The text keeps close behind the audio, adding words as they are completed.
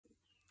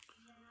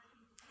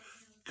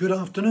Good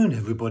afternoon,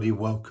 everybody.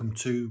 Welcome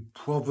to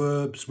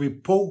Proverbs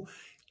with Paul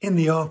in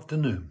the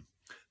afternoon,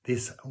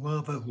 this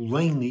rather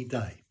rainy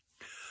day.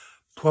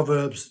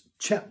 Proverbs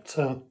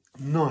chapter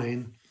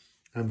 9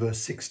 and verse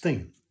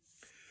 16.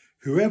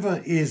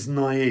 Whoever is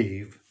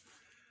naive,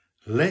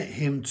 let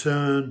him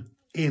turn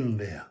in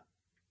there.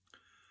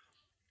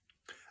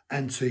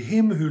 And to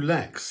him who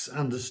lacks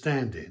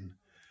understanding,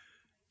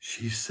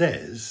 she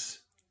says,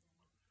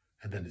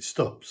 and then it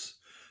stops.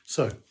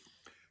 So,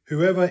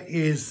 whoever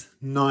is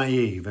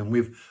naive, and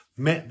we've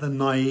met the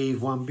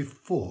naive one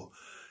before.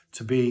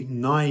 To be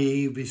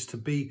naive is to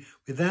be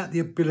without the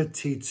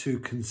ability to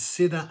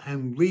consider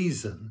and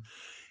reason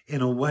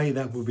in a way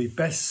that will be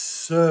best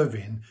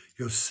serving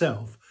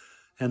yourself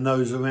and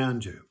those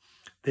around you.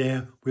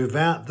 They're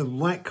without the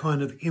right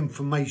kind of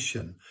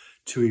information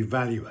to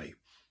evaluate.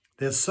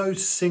 They're so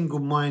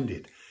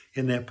single-minded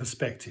in their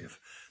perspective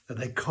that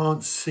they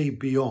can't see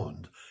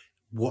beyond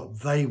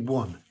what they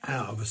want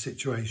out of a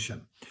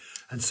situation.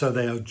 And so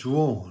they are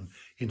drawn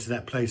into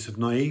that place of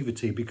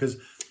naivety because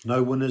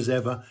no one has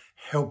ever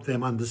helped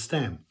them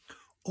understand.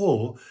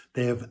 Or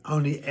they have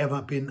only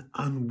ever been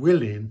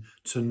unwilling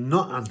to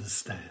not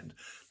understand.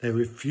 They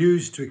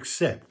refuse to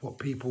accept what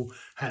people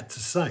had to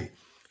say.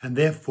 And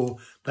therefore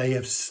they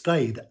have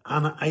stayed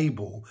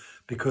unable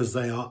because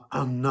they are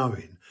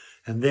unknowing.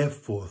 And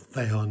therefore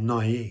they are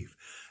naive.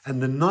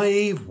 And the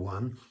naive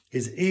one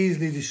is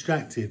easily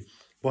distracted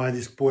by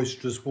this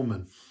boisterous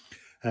woman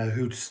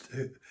who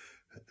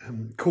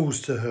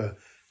calls to her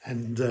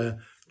and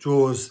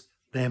draws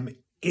them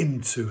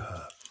into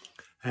her.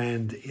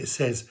 And it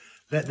says,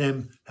 let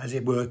them, as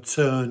it were,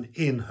 turn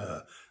in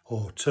her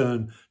or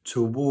turn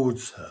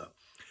towards her.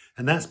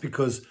 And that's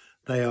because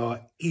they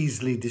are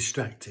easily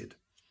distracted.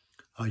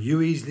 Are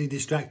you easily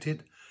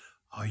distracted?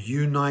 Are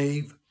you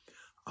naive?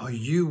 Are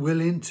you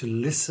willing to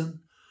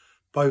listen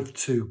both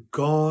to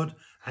God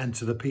and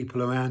to the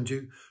people around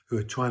you who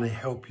are trying to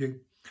help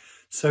you?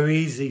 So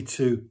easy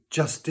to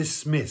just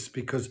dismiss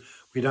because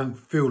we don't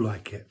feel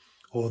like it,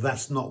 or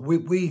that's not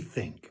what we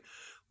think.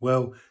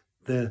 Well,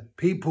 the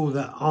people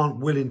that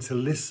aren't willing to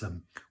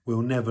listen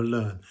will never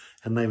learn,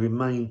 and they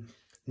remain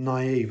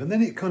naive. And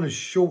then it kind of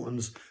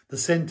shortens the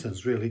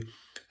sentence, really,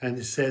 and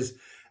it says,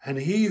 and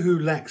he who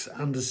lacks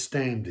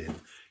understanding,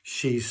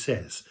 she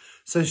says.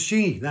 So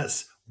she,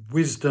 that's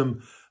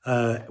wisdom's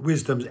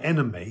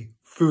enemy,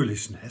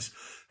 foolishness.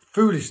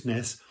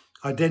 Foolishness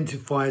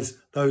identifies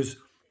those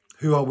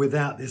who are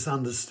without this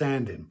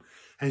understanding.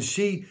 And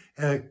she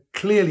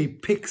clearly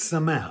picks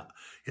them out.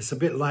 It's a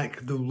bit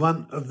like the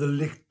runt of the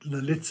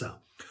litter,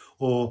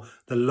 or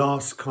the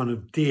last kind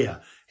of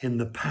deer in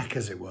the pack,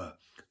 as it were.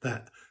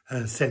 That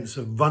sense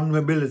of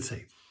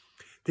vulnerability.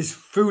 This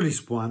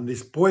foolish one,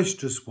 this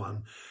boisterous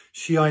one,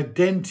 she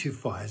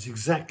identifies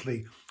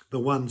exactly the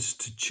ones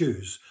to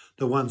choose,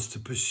 the ones to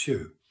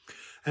pursue.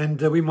 And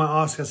we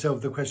might ask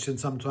ourselves the question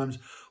sometimes,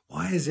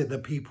 why is it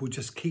that people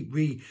just keep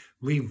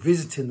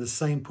revisiting the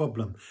same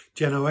problem,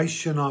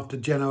 generation after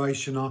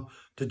generation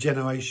after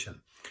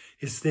generation?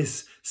 It's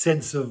this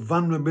sense of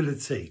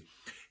vulnerability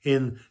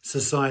in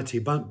society,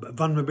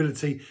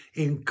 vulnerability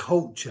in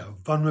culture,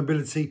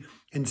 vulnerability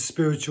in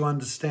spiritual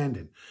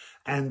understanding.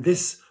 And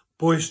this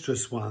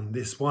boisterous one,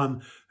 this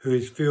one who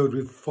is filled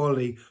with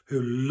folly,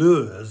 who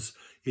lures,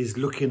 is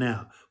looking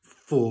out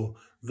for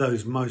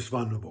those most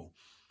vulnerable.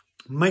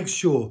 Make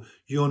sure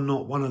you're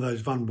not one of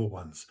those vulnerable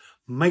ones.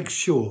 Make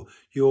sure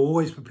you're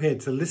always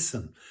prepared to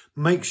listen.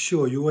 Make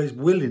sure you're always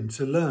willing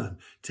to learn,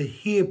 to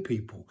hear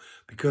people,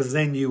 because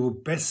then you will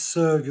best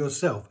serve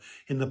yourself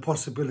in the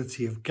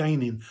possibility of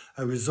gaining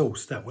a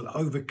resource that will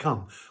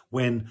overcome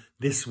when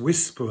this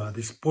whisperer,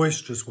 this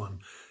boisterous one,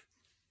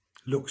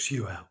 looks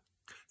you out.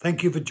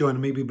 Thank you for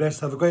joining me. Be blessed.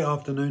 Have a great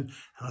afternoon,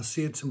 and I'll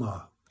see you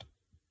tomorrow.